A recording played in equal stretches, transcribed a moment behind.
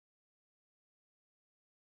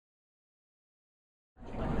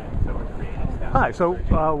Hi. So,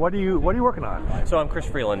 what are you working on? So I'm Chris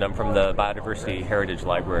Freeland. I'm from the Biodiversity Heritage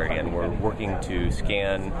Library, and we're working to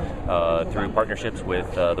scan through partnerships with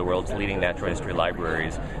the world's leading natural history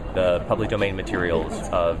libraries the public domain materials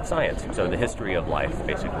of science. So the history of life,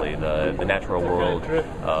 basically, the natural world,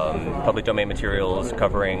 public domain materials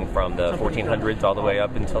covering from the 1400s all the way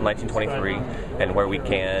up until 1923, and where we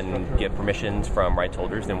can get permissions from rights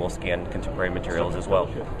holders, then we'll scan contemporary materials as well.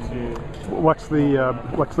 What's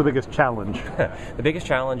the biggest challenge? The biggest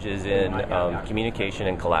challenge is in communication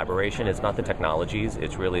and collaboration. It's not the technologies,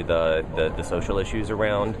 it's really the social issues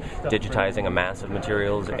around digitizing a mass of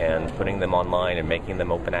materials and putting them online and making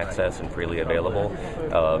them open access and freely available.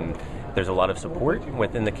 There's a lot of support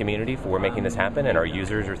within the community for making this happen, and our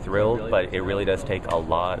users are thrilled, but it really does take a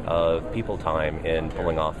lot of people time in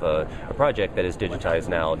pulling off a project that has digitized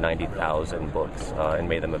now 90,000 books and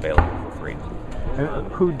made them available for free.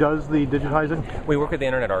 And who does the digitizing? We work with the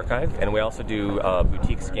Internet Archive, and we also do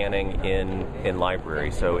boutique scanning in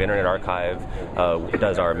library. So Internet Archive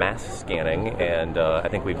does our mass scanning, and I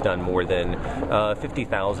think we've done more than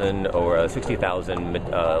 50,000 or 60,000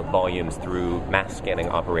 volumes through mass scanning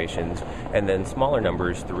operations, and then smaller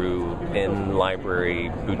numbers through in-library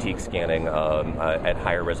boutique scanning at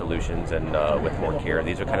higher resolutions and with more care.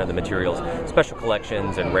 These are kind of the materials, special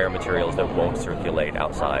collections and rare materials that won't circulate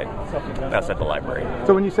outside the library.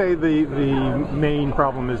 So when you say the main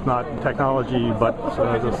problem is not technology but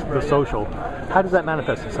the social, how does that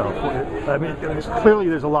manifest itself? I mean, clearly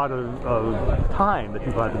there's a lot of time that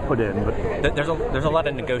people have to put in. But there's a lot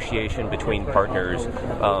of negotiation between partners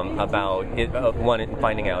about one,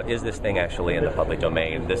 finding out, is this thing actually in the public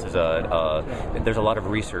domain? This is there's a lot of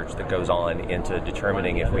research that goes on into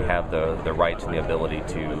determining if we have the rights and the ability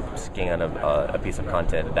to scan a piece of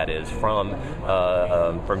content that is from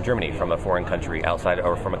Germany, from a foreign country outside,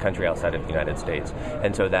 or from a country outside of the United States.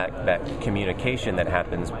 And so that communication that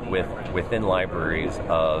happens within libraries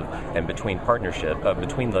and between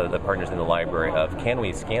between the partners in the library of, can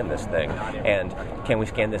we scan this thing, and can we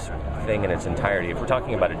scan this thing in its entirety? If we're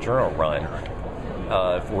talking about a journal run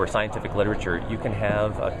for scientific literature, you can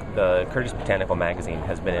have the Curtis Botanical Magazine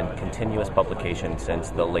has been in continuous publication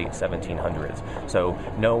since the late 1700s. So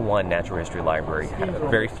no one natural history library,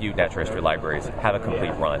 very few natural history libraries have a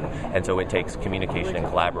complete run, and so it takes communication and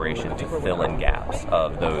collaboration to fill in gaps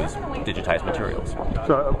of those digitized materials.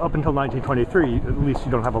 So up until 1923, at least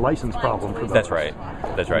you don't have a license problem for those. That's right.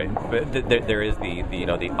 But there is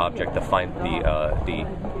the object,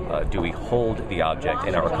 do we hold the object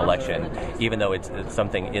in our collection, even though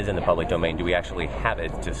something is in the public domain? Do we actually have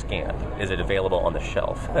it to scan? Is it available on the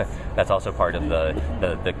shelf? That's also part of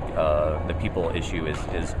the people issue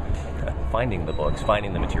is finding the books,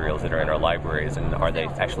 finding the materials that are in our libraries, and are they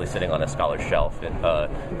actually sitting on a scholar's shelf in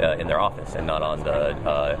their office and not on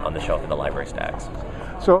the shelf in the library stacks?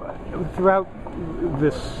 So throughout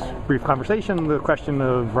this brief conversation, the question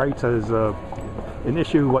of rights as an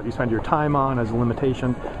issue, what you spend your time on as a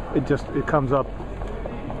limitation, it comes up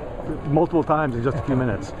multiple times in just a few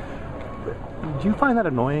minutes. Do you find that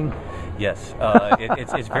annoying? Yes,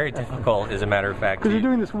 it's very difficult, as a matter of fact. Because you're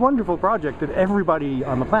doing this wonderful project that everybody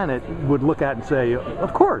on the planet would look at and say,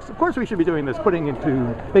 of course we should be doing this,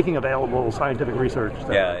 making available scientific research.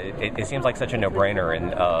 Yeah, it seems like such a no-brainer,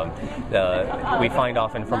 and we find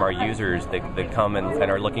often from our users that come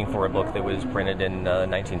and are looking for a book that was printed in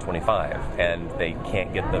 1925, and they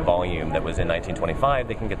can't get the volume that was in 1925.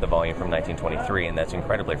 They can get the volume from 1923, and that's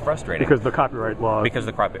incredibly frustrating. Because the copyright law. Because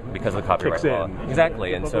the copyright law.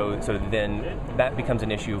 Exactly, and so then that becomes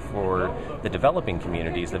an issue for the developing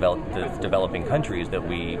communities, the developing countries that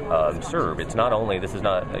we serve. This is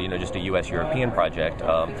not just a U.S.-European project,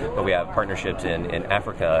 but we have partnerships in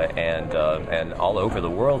Africa and all over the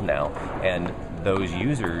world now, and those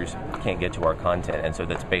users can't get to our content, and so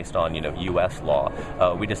that's based on U.S. law.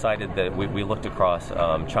 We decided that we looked across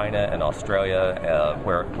China and Australia,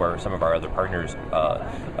 where some of our other partners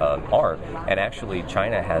are, and actually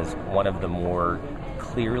China has one of the more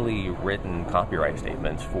clearly written copyright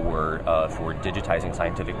statements for digitizing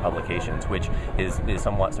scientific publications, which is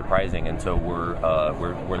somewhat surprising. And so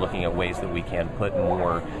we're looking at ways that we can put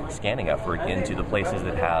more scanning effort into the places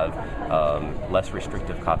that have less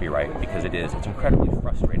restrictive copyright, because it's incredibly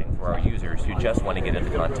frustrating for our users who just want to get at the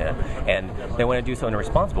content, and they want to do so in a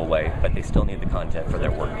responsible way, but they still need the content for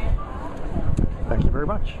their work. Thank you very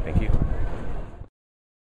much. Thank you.